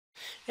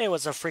Hey,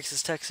 what's up freaks,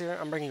 it's Tex here.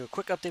 I'm bringing you a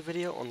quick update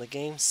video on the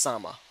game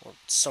SOMA, or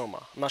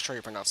SOMA, I'm not sure how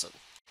you pronounce it.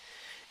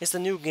 It's the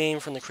new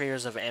game from the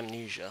creators of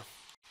Amnesia.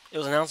 It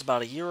was announced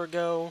about a year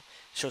ago,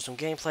 showed some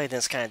gameplay, then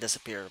it's kind of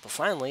disappeared, but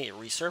finally it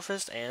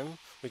resurfaced and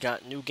we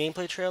got a new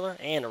gameplay trailer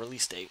and a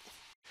release date.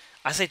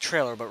 I say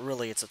trailer, but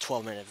really it's a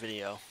 12-minute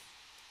video.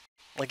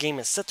 The game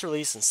is set to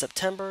release in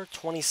September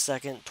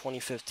 22nd,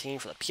 2015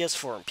 for the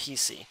PS4 and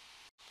PC.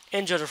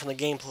 And judging from the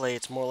gameplay,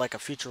 it's more like a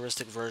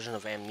futuristic version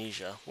of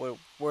Amnesia. Well,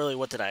 really,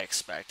 what did I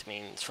expect? I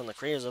mean, it's from the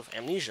creators of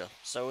Amnesia,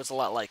 so it's a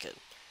lot like it.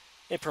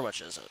 It pretty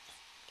much is it.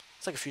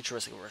 It's like a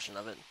futuristic version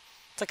of it.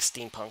 It's like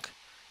steampunk.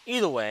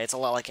 Either way, it's a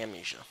lot like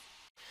Amnesia.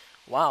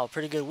 Wow,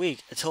 pretty good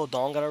week. Until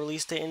Dawn got a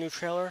release date and new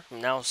trailer,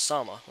 and now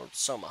SOMA.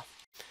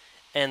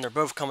 And they're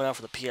both coming out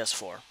for the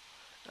PS4.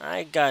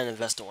 I gotta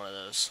invest in one of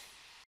those.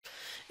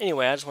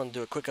 Anyway, I just want to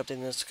do a quick update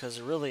on this because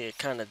it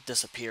kind of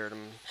disappeared.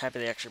 I'm happy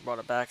they actually brought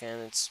it back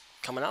and it's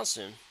coming out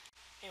soon.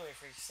 Anyway,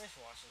 freaks, thanks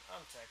for watching.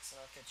 I'm Tex,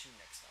 and I'll catch you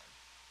next time.